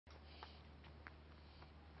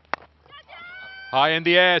High in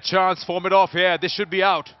the air, chance, form it off here. This should be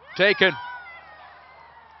out. Taken.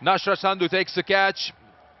 Nashra Sandhu takes the catch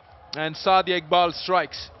and Sadia Iqbal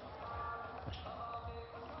strikes.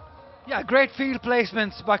 Yeah, great field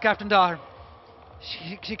placements by Captain Dar.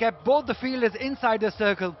 She kept both the fielders inside the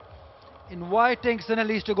circle, inviting Suné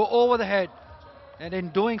Luus to go over the head, and in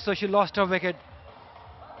doing so she lost her wicket.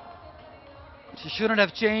 She shouldn't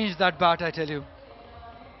have changed that bat, I tell you.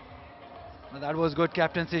 That was good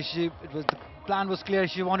captaincy. The plan was clear.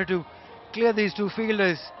 She wanted to clear these two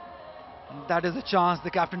fielders. And that is the chance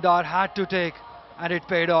the Captain Dar had to take, and it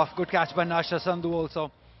paid off. Good catch by Nashra Sandhu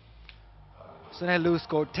also. Suné Luus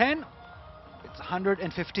scored 10. It's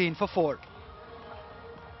 115 for 4.